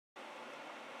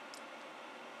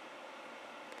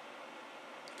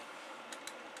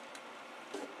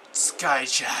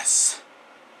Guys,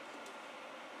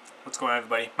 what's going on,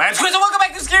 everybody? My name's Chris and welcome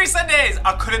back to Scary Sundays!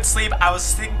 I couldn't sleep, I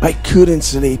was thinking... I couldn't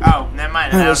sleep. Oh, never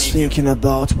mind. I was thinking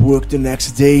about work the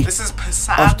next day. This is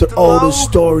Pesadelo. After all the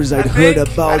stories I'd heard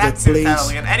about the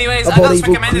place. Anyways, about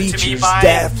evil creatures,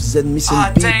 deaths, and missing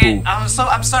people. I'm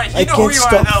sorry. I can't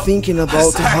stop thinking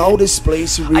about how this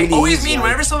place really is. I always mean,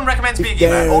 whenever someone recommends me a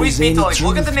game, I always mean to like,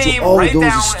 look at the name, write it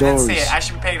down, and then say it. I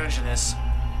should be paying attention to this.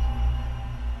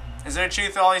 Is there a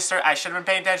truth to all these stories? I should have been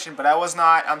paying attention, but I was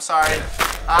not. I'm sorry.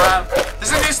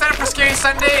 This is a new setup for Scary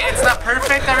Sunday. It's not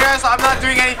perfect. I realize I'm not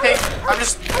doing anything. I'm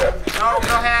just no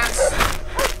hands.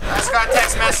 I just got a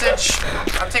text message.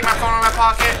 I'm taking my phone in my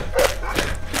pocket.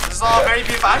 This is all very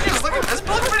beautiful. Actually, just looking. This is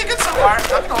looking pretty good so far.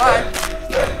 Not gonna lie.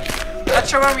 Not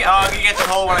sure when we. Oh, I'm gonna get to the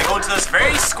hole when I go into this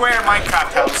very square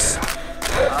Minecraft house.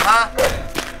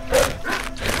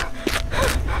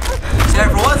 See, I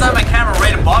realized I have my camera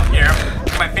right above here.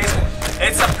 My face.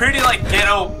 It's a pretty like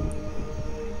ghetto.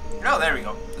 Oh, there we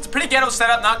go. It's a pretty ghetto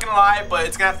setup, not gonna lie, but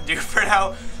it's gonna have to do for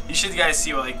now. You should guys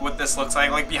see what this looks like.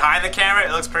 Like behind the camera,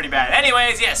 it looks pretty bad.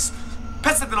 Anyways, yes,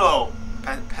 Pesadelo.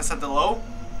 Pesadelo.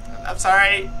 I'm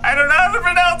sorry, I don't know how to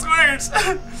pronounce words.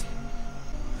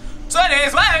 So,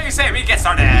 anyways, why don't you say we get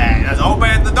started? Let's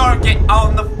open the door, get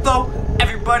on the floor.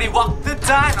 Everybody walk the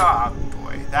dime. Oh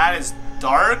boy, that is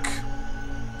dark.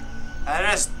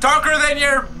 That is darker than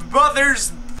your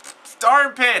mother's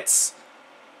armpits.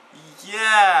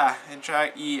 Yeah. And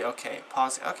track E. Okay.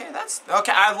 Pause. Okay, that's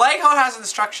okay. I like how it has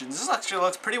instructions. This actually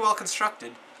looks pretty well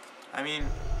constructed. I mean,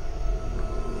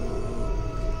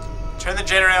 turn the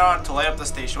generator on to light up the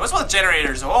station. What's with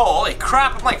generators? Oh, holy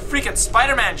crap! I'm like freaking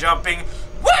Spider-Man jumping.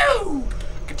 Woo!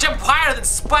 I can jump higher than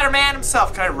Spider-Man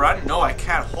himself. Can I run? No, I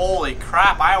can't. Holy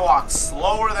crap! I walk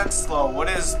slower than slow. What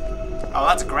is? Oh,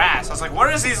 that's grass. I was like,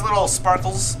 what is these little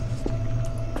sparkles?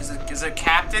 Is it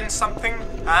Captain something?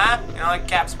 Huh? You know, like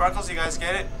Cap Sparkles? You guys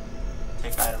get it?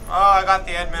 Take item. Oh, I got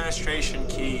the administration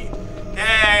key.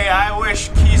 Yay, I wish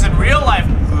keys in real life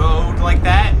glowed like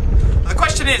that. The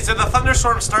question is, did the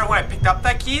thunderstorm start when I picked up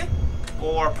that key?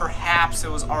 Or perhaps it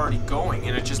was already going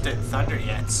and it just didn't thunder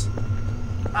yet?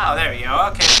 Oh, there we go.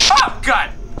 Okay. Oh,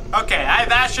 God! Okay,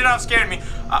 that should have scared me.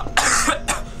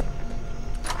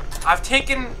 I've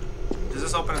taken... Does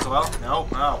this open as well? No.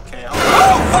 Oh, okay.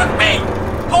 Oh, fuck me!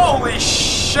 Holy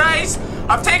shice!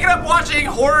 I've taken up watching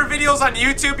horror videos on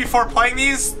YouTube before playing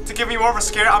these to give me more of a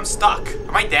scare. I'm stuck.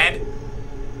 Am I dead?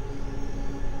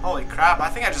 Holy crap! I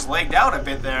think I just lagged out a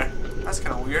bit there. That's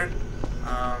kind of weird.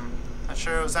 Not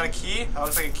sure. Was that a key? That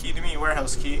looks like a key to me.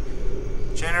 Warehouse key.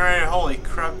 Generator. Holy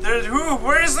crap!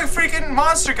 Where is the freaking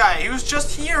monster guy? He was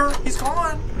just here. He's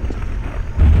gone.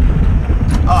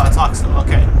 Oh, it's locked still.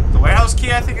 Okay. Warehouse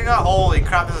key I think I got. Holy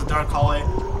crap, this is a dark hallway.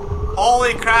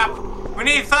 Holy crap. We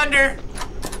need thunder.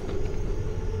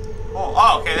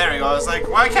 Oh, okay, there we go. I was like,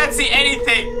 well, I can't see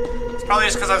anything. It's probably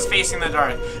just because I was facing the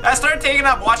dark. I started taking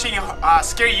up watching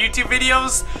scary YouTube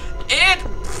videos.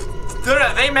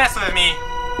 They mess with me.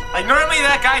 Like, normally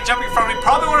that guy jumping from me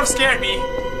probably would have scared me.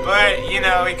 But, you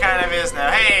know, he kind of is now.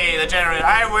 Hey, the generator.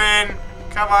 I win.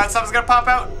 Come on, something's gonna pop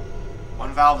out.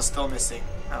 One valve is still missing.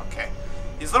 Okay.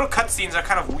 These little cutscenes are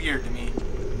kind of weird to me.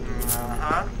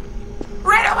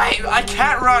 Run away! I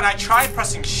can't run. I tried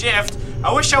pressing shift.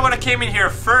 I wish I would have came in here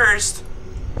first.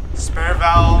 Spare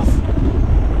valve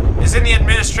is in the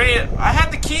administrative. I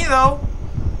had the key though.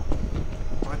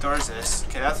 What door is this?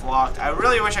 Okay, that's locked. I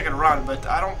really wish I could run, but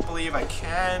I don't believe I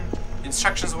can.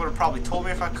 Instructions would have probably told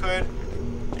me if I could.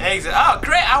 Exit. Oh,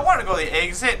 great! I want to go to the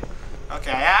exit.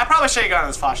 Okay, I probably should have gotten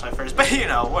this flashlight first, but you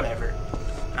know, whatever.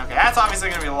 Okay, that's obviously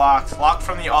going to be locked. Locked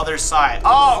from the other side.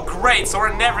 Oh, great. So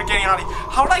we're never getting out of here.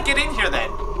 How did I get in here then?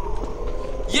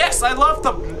 Yes, I love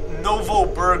the Novo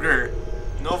Burger.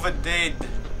 Novodid.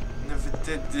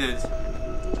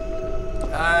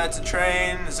 It's a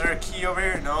train. Is there a key over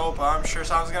here? Nope. I'm sure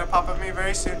something's going to pop up at me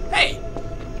very soon. Hey!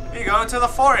 We go into the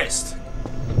forest.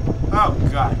 Oh,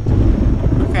 God.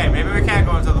 Okay, maybe we can't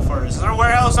go into the forest. Is there a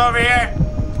warehouse over here?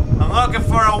 I'm looking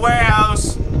for a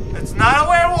warehouse. It's not a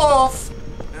werewolf.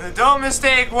 Don't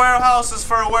mistake warehouses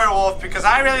for a werewolf, because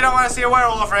I really don't want to see a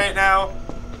werewolf right now.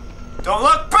 Don't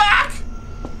look back!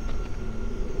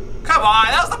 Come on,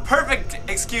 that was the perfect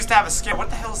excuse to have a scare. What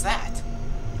the hell is that?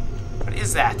 What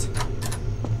is that?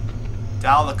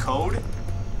 Dial the code?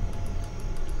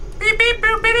 Beep beep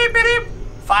boop beep beep beep.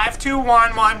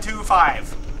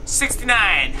 521125.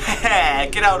 69.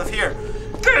 Get out of here.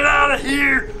 Get out of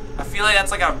here! I feel like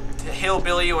that's like a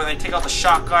hillbilly when they take out the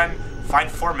shotgun. Find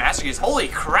 4 master keys. Holy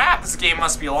crap, this game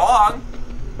must be long.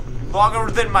 Longer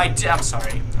than my I'm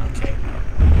sorry. Okay.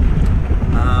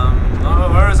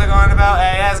 Where was I going about?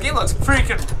 Hey, yeah, this game looks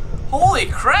freaking... Holy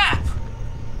crap!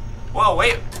 Whoa,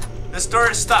 wait. This door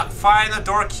is stuck. Find the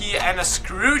door key and a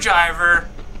screwdriver.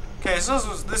 Okay, so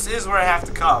this is where I have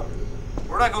to come.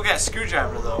 Where do I go get a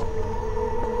screwdriver, though?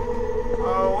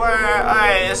 Oh, where?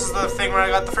 Alright, this is the thing where I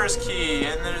got the first key.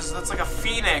 And that's like a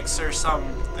phoenix or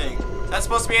something. Is that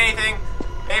supposed to be anything?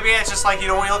 Maybe it's just like, you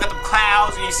know, when you look at the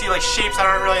clouds and you see like shapes that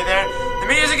aren't really there. The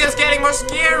music is getting more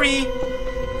scary.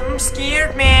 I'm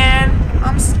scared, man.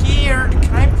 I'm scared.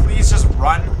 Can I please just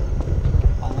run?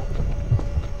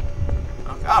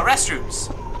 Okay. Oh, restrooms.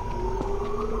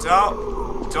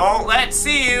 Don't let's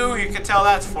see you. You can tell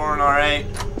that's foreign, alright.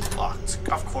 Locked,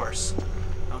 of course.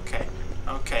 Okay.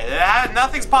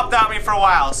 Nothing's popped out at me for a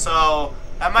while, so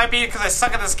that might be because I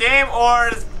suck at this game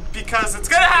or because it's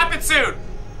gonna happen soon.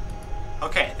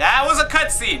 Okay, that was a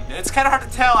cutscene. It's kind of hard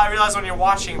to tell, I realize, when you're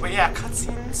watching, but yeah,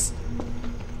 cutscenes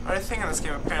are a thing in this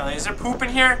game, apparently. Is there poop in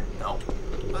here? No.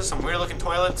 Those are some weird-looking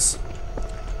toilets.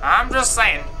 I'm just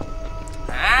saying.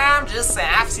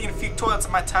 I've seen a few toilets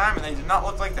in my time, and they did not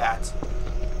look like that.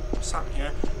 There's something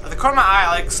here. At the corner of my eye,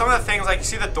 like, some of the things, like, you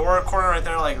see the door corner right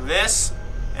there, like this,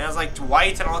 and it's, like,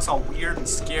 white, and it looks all weird and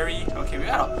scary. Okay, we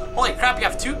got a... Holy crap, you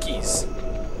have 2 keys.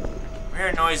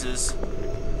 Weird noises.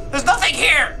 There's nothing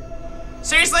here!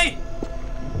 Seriously?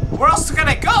 Where else can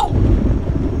I go?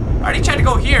 I already tried to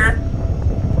go here.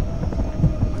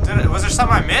 Was there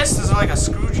something I missed? Is there like a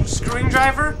screwing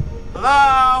driver?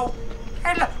 Hello?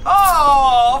 Hello?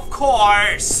 Oh, of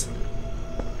course.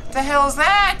 What the hell is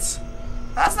that?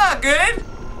 That's not good.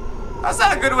 That's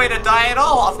not a good way to die at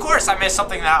all. Of course I missed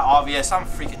something that obvious. I'm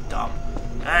freaking dumb.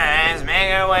 Alright, let's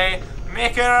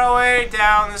make our way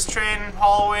down this train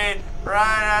hallway.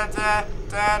 Right at that.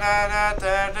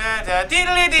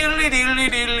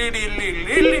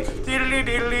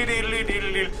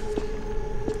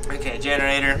 Okay,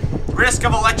 generator. Risk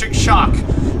of electric shock.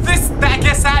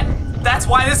 That's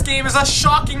why this game is a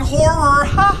shocking horror.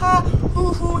 Haha.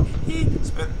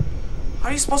 How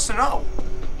are you supposed to know?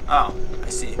 Oh, I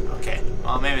see. Okay.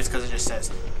 Well, maybe it's because it just says.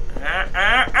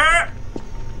 Yeah.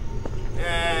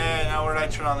 Now where did I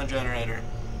turn on the generator?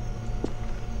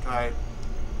 Right.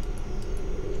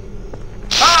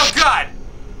 Oh, God!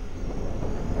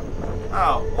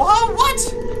 Oh. Whoa, what?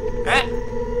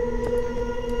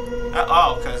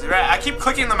 Oh, because I keep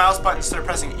clicking the mouse button instead of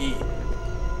pressing E.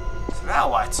 So now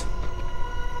what? So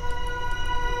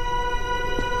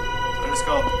I just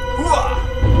go, hooah!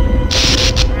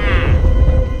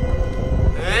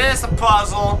 Is this a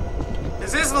puzzle?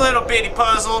 Is this a little bitty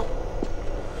puzzle?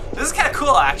 This is kind of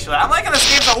cool, actually. I'm liking this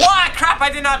game so... Whoa, crap! I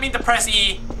did not mean to press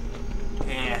E.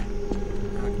 Yeah.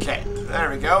 Okay. There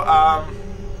we go. Oh,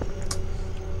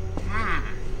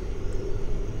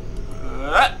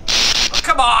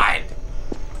 come on!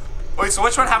 Wait, so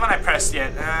which one haven't I pressed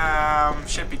yet?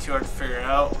 Shouldn't be too hard to figure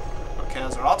out. Okay,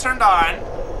 those are all turned on.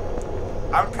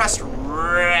 I haven't pressed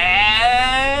red.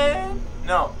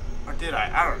 No, or did I?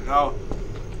 I don't know.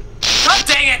 God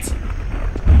dang it!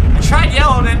 I tried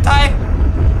yellow, didn't I?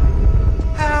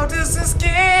 How does this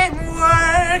game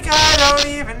work? I don't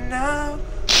even know.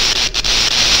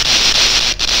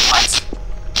 What?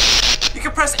 You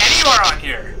can press anywhere on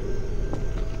here.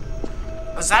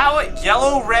 Is that what?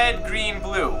 Yellow, red, green,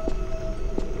 blue.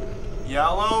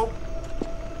 Yellow,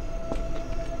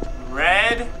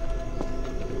 red,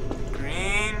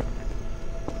 green,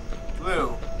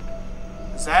 blue.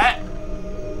 Is that?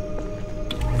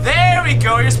 There we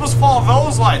go. You're supposed to follow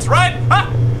those lights. Run! Ah!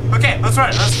 Okay, let's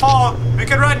run. Let's follow. We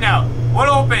can run now. What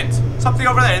opened? Something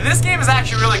over there. This game is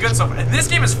actually really good so far. And this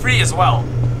game is free as well.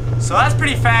 So that's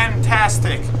pretty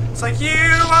fantastic. It's like, you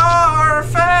are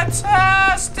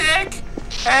fantastic.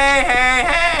 Hey, hey,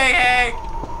 hey, hey.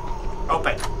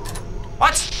 Open.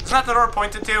 What? Isn't that the door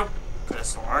pointed to? Could have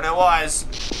sworn it was.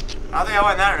 I don't think I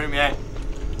went in that room yet.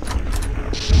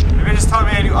 Maybe just told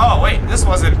me I do. Oh, wait. This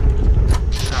wasn't.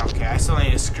 Okay, I still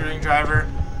need a screwdriver.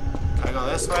 Can I go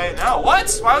this way? No. What?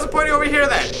 Why was it pointing over here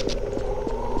then?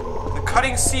 The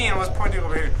cutting scene was pointing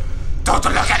over here. Don't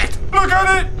look at it! Look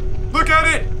at it! Look at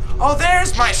it! Oh,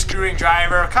 there's my screwing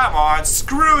driver. Come on,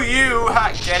 screw you.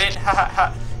 Ha, get it? Ha ha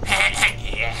ha.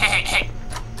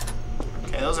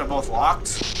 Okay, those are both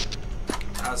locked.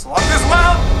 That's locked as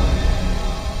well.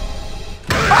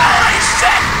 Holy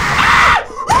shit! Ah!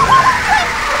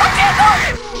 I can't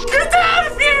move! Get out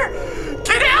of here!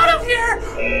 Get out of here!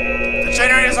 The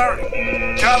generators are...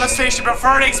 Get out of the station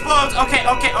before it explodes. Okay,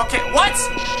 okay, okay. What?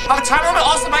 I have a time limit.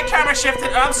 Also, my camera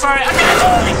shifted. I'm sorry.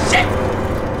 Holy shit!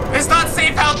 It's not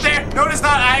safe out there. No, it's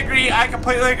not. I agree. I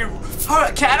completely agree.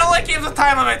 Okay, I don't like games with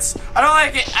time limits. I don't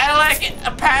like it. I don't like it.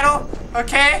 A panel.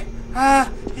 Okay.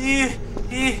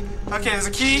 Okay, there's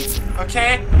a key.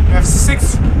 Okay, we have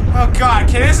 6. Oh god,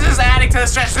 okay, this is adding to the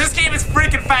stress. This game is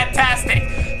freaking fantastic.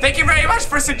 Thank you very much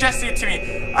for suggesting it to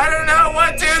me. I don't know,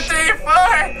 1, 2, 3, 4.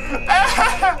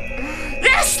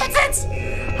 Yes, that's it.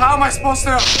 How am I supposed to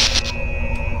know?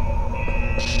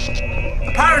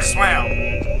 The power just went out.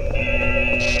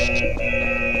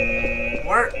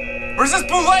 Where's this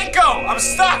blue light go? I'm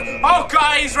stuck. Oh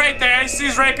god, he's right there.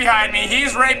 He's right behind me.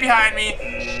 He's right behind me.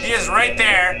 He is right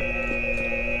there.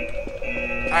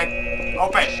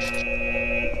 Open.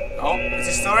 Oh, is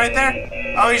he still right there?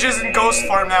 Oh, he's just in ghost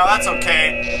form now. That's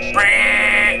okay.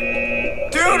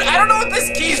 Dude, I don't know what this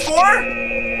key's for.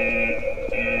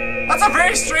 That's a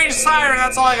very strange siren.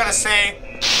 That's all I gotta say.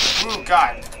 Ooh,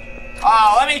 god.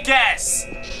 Oh, let me guess.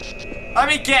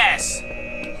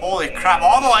 Holy crap,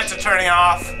 all the lights are turning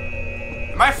off.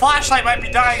 My flashlight might be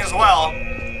dying as well.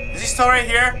 Is he still right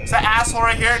here? Is that asshole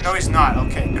right here? No, he's not.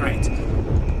 Okay, great.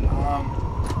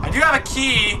 I do have a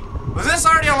key. Was this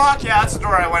already unlocked? Yeah, that's the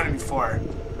door I went in before.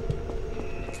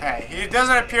 Okay, he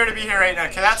doesn't appear to be here right now.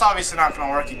 Okay, that's obviously not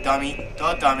gonna work, you dummy.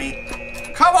 Duh, dummy.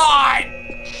 Come on!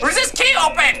 Where's this key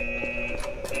open?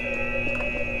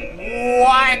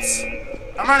 What?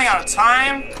 I'm running out of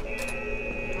time.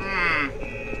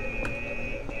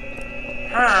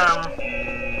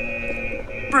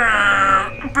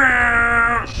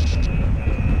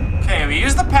 Okay, we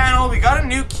used the panel. We got a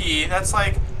new key. That's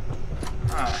like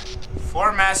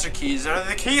 4 master keys. Are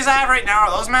the keys I have right now?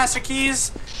 Are those master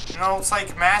keys? You know, it's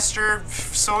like master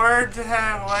sword.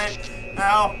 What?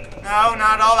 No,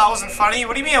 not at all. That wasn't funny.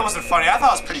 What do you mean it wasn't funny? I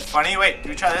thought it was pretty funny. Wait, did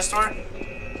we try this door?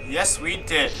 Yes, we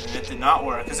did, and it did not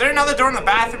work. Is there another door in the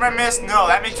bathroom I missed? No,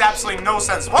 that makes absolutely no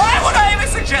sense. Why would I even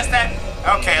suggest that?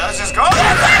 Okay, let's just go.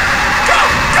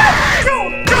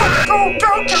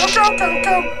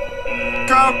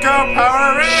 Go,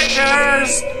 Power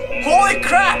Rangers! Holy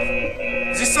crap!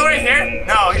 Is he still right here?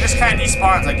 No, he just kind of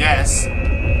despawns, I guess.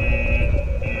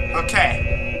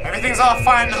 Okay, everything's all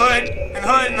fine in the hood, the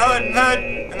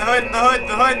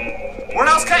hood. What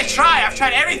else can I try? I've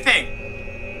tried everything.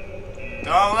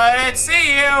 Don't let it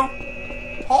see you.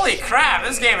 Holy crap,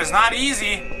 this game is not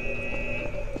easy.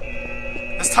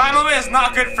 This time limit is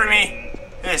not good for me.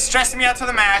 It is stressing me out to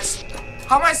the max.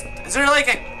 How am I? Is there like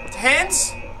a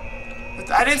hint?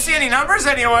 I didn't see any numbers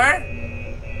anywhere.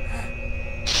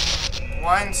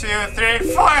 1, 2, 3,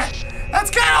 4.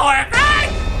 That's gonna work,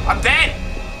 right? I'm dead.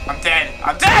 Okay.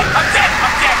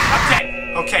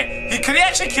 Could he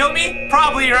actually kill me?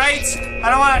 Probably, right? I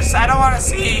don't want to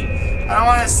see.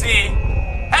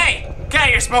 Hey, get out of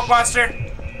here, smoke monster.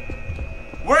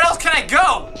 Where else can I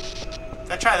go?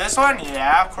 Did I try this one?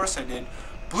 Yeah, of course I did.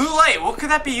 Blue light, what could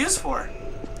that be used for?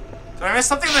 Did I miss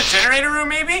something in the generator room,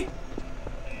 maybe?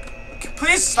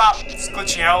 Please stop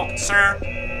glitching out, sir.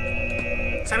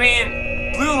 I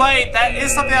mean, blue light, that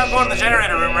is something that'll go in the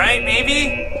generator room, right?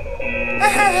 Maybe?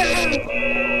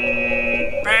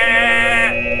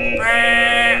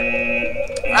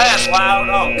 That's loud.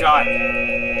 Oh, God.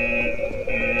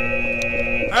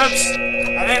 Oops.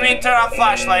 I didn't mean to turn off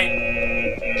flashlight.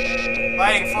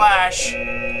 Lighting flash.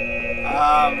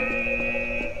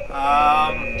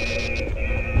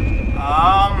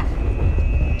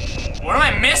 What am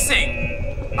I missing?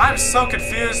 I'm so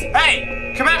confused.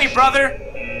 Hey, come at me, brother.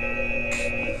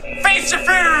 Face your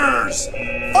fears!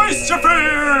 Face your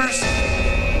fears!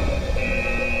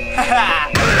 Haha!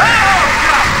 Oh,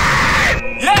 God!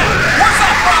 Yeah!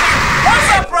 What's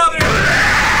up, brother?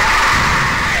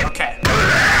 Okay.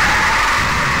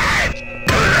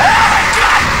 Oh, my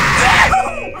God!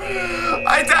 No!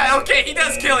 I died. Okay, he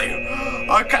does kill you.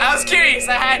 Okay, I was curious.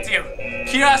 I had to.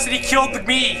 Curiosity killed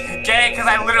me, okay? Because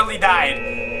I literally died.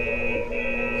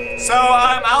 So,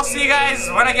 I'll see you guys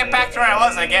when I get back to where I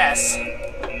was, I guess.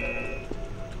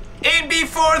 In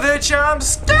before the jump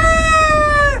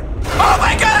scare! Oh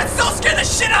my God, that still scared the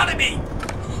shit out of me!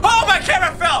 Oh, my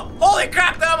camera fell! Holy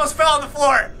crap, that almost fell on the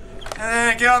floor! And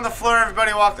then I get on the floor,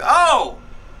 everybody walked. Oh!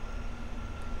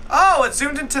 Oh, it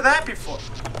zoomed into that before.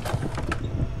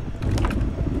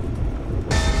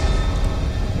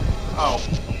 Oh.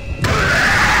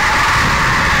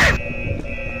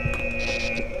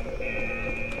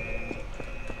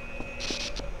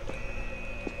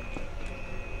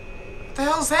 What the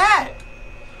hell's that?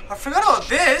 I forgot about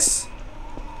this.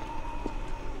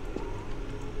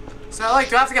 Is that like,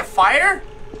 do I have to get fire?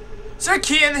 Is there a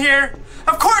key in here?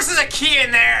 Of course there's a key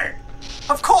in there!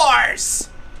 Of course!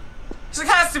 There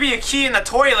has to be a key in the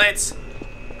toilets.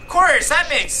 Of course, that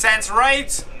makes sense,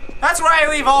 right? That's where I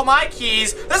leave all my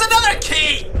keys. There's another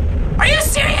key! Are you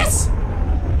serious?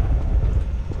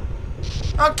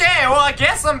 Okay, well I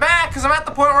guess I'm back because I'm at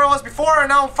the point where I was before and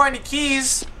now I'm finding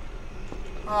keys.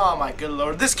 Oh my good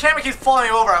lord. This camera keeps falling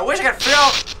me over. I wish I could figure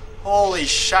out. Holy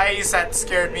shice, that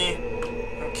scared me.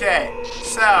 Okay,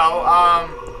 so, now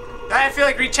I feel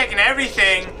like rechecking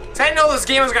everything. Cause I didn't know this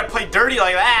game was gonna play dirty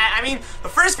like that. I mean, the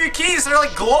first few keys, they're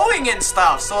like glowing and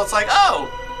stuff. So it's like, oh,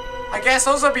 I guess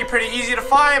those would be pretty easy to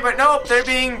find. But nope, they're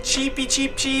being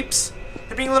cheaps.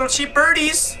 They're being little cheap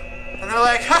birdies. And they're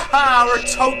like, haha, we're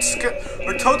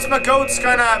totes my goats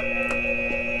gonna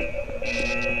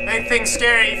make things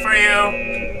scary for you.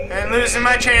 And losing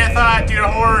my train of thought due to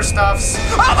horror stuffs.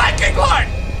 Oh my good lord!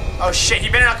 Oh shit, he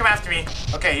better not come after me.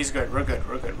 Okay, he's good. We're good.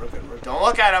 Don't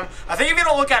look at him. I think if you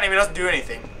don't look at him, he doesn't do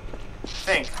anything. I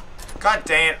think. God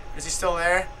dang it. Is he still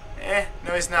there?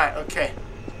 No he's not. Okay.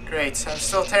 Great. I'm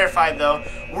still terrified though.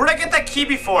 Where did I get that key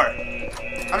before?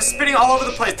 I'm spitting all over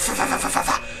the place.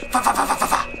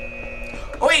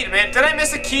 Oh, wait a minute. Did I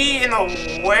miss a key in the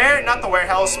not the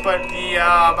warehouse, but the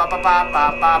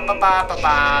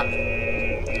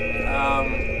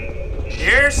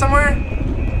here somewhere?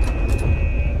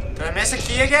 Did I miss a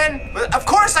key again? Of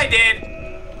course I did!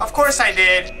 Of course I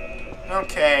did.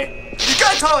 Okay. You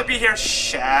gotta totally be here.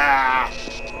 Sherry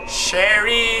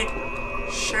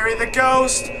the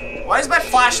ghost. Why does my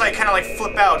flashlight kind of like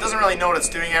flip out? It doesn't really know what it's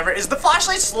doing ever. Is the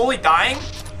flashlight slowly dying?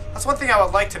 That's one thing I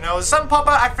would like to know. Does something pop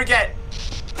out? I forget.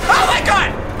 Oh my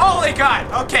god! Holy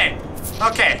god! Okay.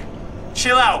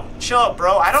 Chill out,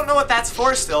 bro. I don't know what that's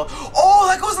for still. Oh,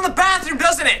 that goes in the bathroom,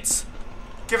 doesn't it?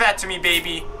 Give that to me,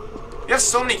 baby. You have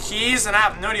so many keys, and I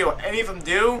have no idea what any of them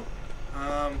do.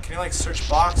 Can you like search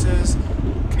boxes?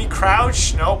 Can you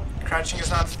crouch? Nope. Crouching is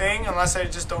not a thing unless I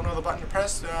just don't know the button to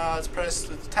press. Let's press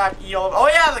the tap E all over. Oh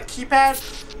yeah, the keypad.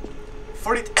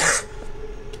 40.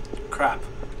 Crap.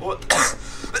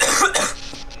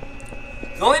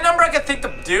 The only number I could think to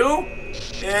do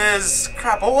is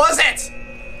crap. What was it?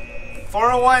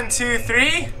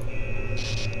 40123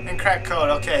 and crack code.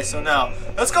 Okay, so no.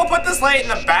 Let's go put this light in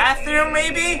the bathroom,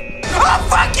 maybe. Oh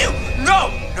fuck you! No!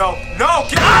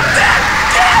 Get up there!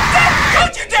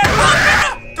 Don't you dare fall!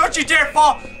 Don't you dare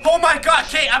fall! Oh my god,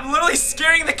 Kate! I'm literally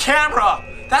scaring the camera.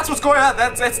 That's what's going on.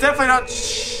 That's definitely not.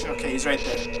 Shh. Okay, he's right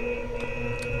there.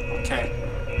 Okay.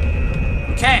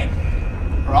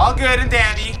 We're all good and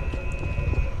dandy.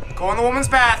 Go in the woman's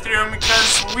bathroom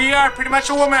because we are pretty much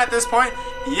a woman at this point.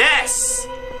 Yes!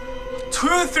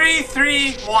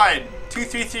 2331.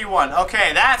 2331.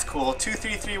 Okay, that's cool.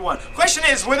 2331. Question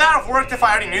is, would that have worked if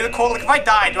I already knew the code? Like, if I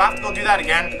died, do I have to go do that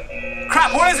again?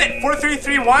 Crap, what is it?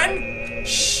 4331?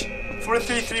 Shh.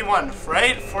 4331,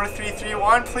 right?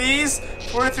 4331, please?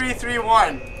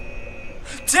 4331.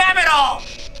 Damn it all!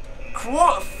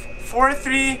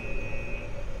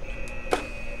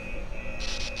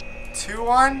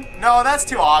 4321? No, that's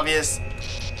too obvious.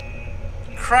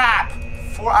 Crap.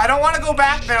 I don't want to go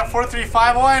back there.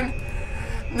 4351.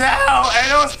 No, I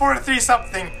know it's 43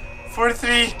 something.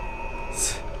 43.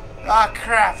 Ah,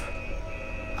 crap.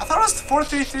 I thought it was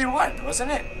 4331, wasn't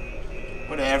it?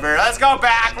 Whatever. Let's go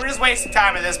back. We're just wasting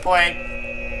time at this point.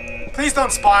 Please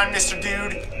don't spawn, Mr.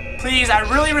 Dude. Please, I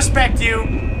really respect you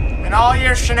and all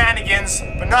your shenanigans,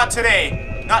 but not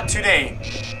today. Not today.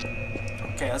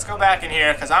 Okay, let's go back in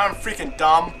here because I'm freaking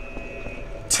dumb.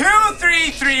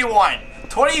 2331.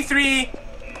 23.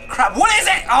 Crap, what is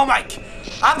it? Oh my,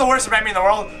 I'm the worst memory in the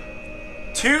world.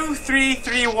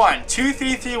 2331,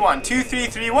 2331,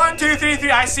 2331,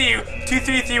 233. I see you.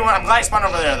 2331. I'm glad I spawned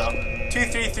over there though.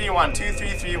 2331,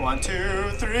 2331,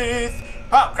 23.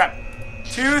 Oh crap.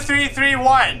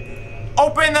 2331.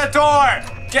 Open the door.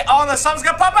 Get on. The sun's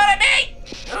gonna pop out at me.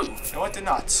 Ooh, no, it did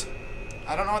not.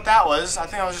 I don't know what that was. I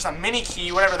think it was just a mini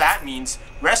key, whatever that means.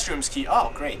 Restrooms key. Oh,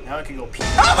 great. Now I can go pee.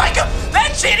 Oh my god!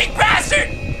 That cheating bastard!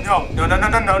 No.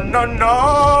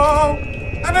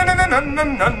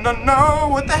 No.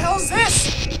 What the hell is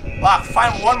this? Lock,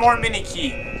 find one more mini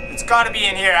key. It's gotta be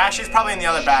in here. Actually, it's probably in the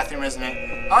other bathroom, isn't it?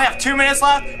 I only have 2 minutes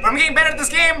left, but I'm getting better at this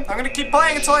game. I'm gonna keep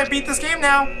playing until I beat this game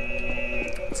now.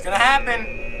 It's gonna happen.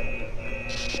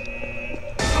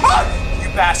 Oh!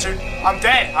 Bastard. I'm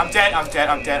dead. Okay.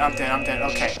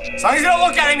 As long as you don't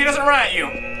look at him, he doesn't run at you.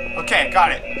 Okay,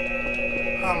 got it.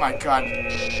 Oh my god.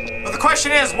 But the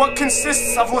question is, what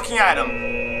consists of looking at him?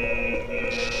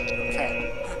 Okay.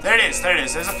 There it is.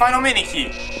 There's a final mini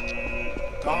key.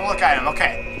 Don't look at him.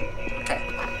 Okay.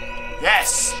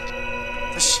 Yes.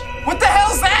 What the hell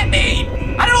does that mean?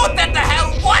 I don't know what that the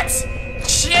hell. What?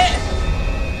 Shit.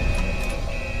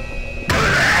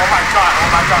 Oh my god.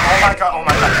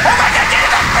 Get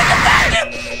in the freaking bathroom!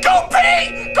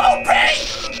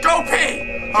 Go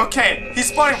pee! Okay, he's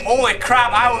spawning. Holy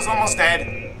crap, I was almost dead.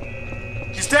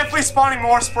 He's definitely spawning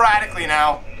more sporadically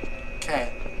now. Okay.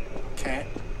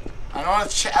 I don't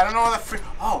know what the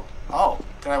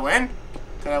Did I win?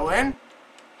 Did I win?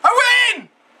 I win!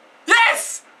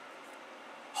 Yes!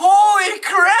 Holy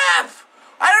crap!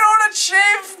 I don't know how to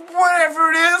shave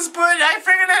whatever it is, but I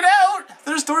figured it out.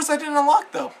 There's doors I didn't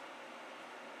unlock though.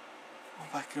 Oh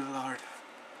my good lord.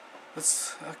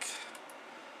 Let's, okay.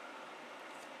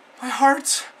 My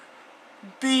heart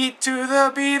beat to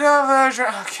the beat of a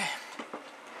drum. Okay.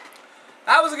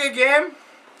 That was a good game.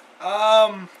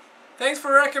 Thanks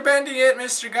for recommending it,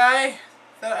 Mr. Guy.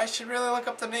 That I should really look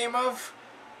up the name of.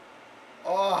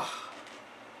 Oh.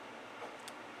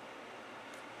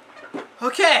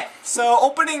 Okay, so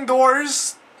opening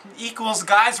doors equals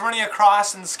guys running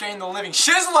across and scaring the living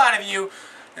shizzle out of you.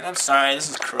 And I'm sorry,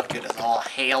 this is crooked as all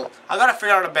hell. I gotta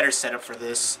figure out a better setup for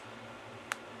this.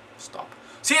 Stop.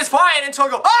 See, it's fine until I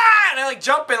go, ah! And I like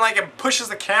jump and like it pushes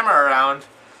the camera around.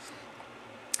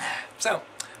 So,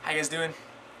 how you guys doing?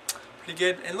 Pretty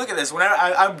good. And look at this. Whenever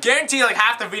I guarantee like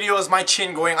half the video is my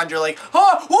chin going under like,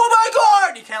 oh my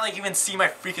god! You can't like even see my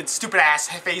freaking stupid ass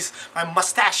face, my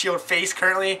mustachioed face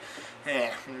currently.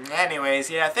 Yeah. Anyways,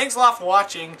 yeah. Thanks a lot for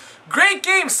watching. Great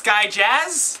game, Sky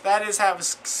Jazz. That is how.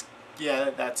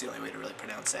 Yeah, that's the only way to really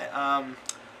pronounce it. That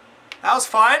was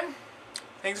fun.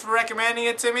 Thanks for recommending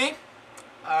it to me.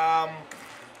 Download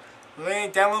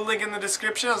link in the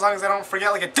description as long as I don't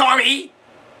forget like a dummy.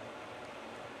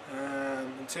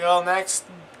 Until next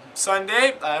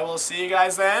Sunday, I will see you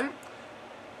guys then.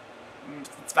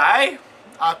 Bye.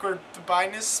 Awkward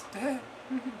bye-ness.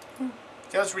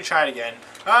 Let's retry it again.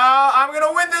 I'm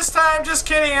gonna win this time. Just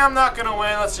kidding, I'm not gonna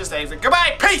win. Let's just exit.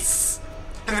 Goodbye, peace!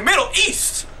 In the Middle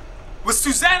East, with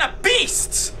Susanna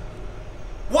Beast,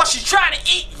 while she's trying to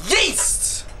eat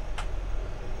yeast.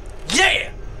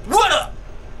 Yeah! What up?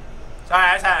 Sorry,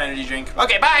 I just had an energy drink.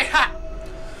 Okay, bye! Ha!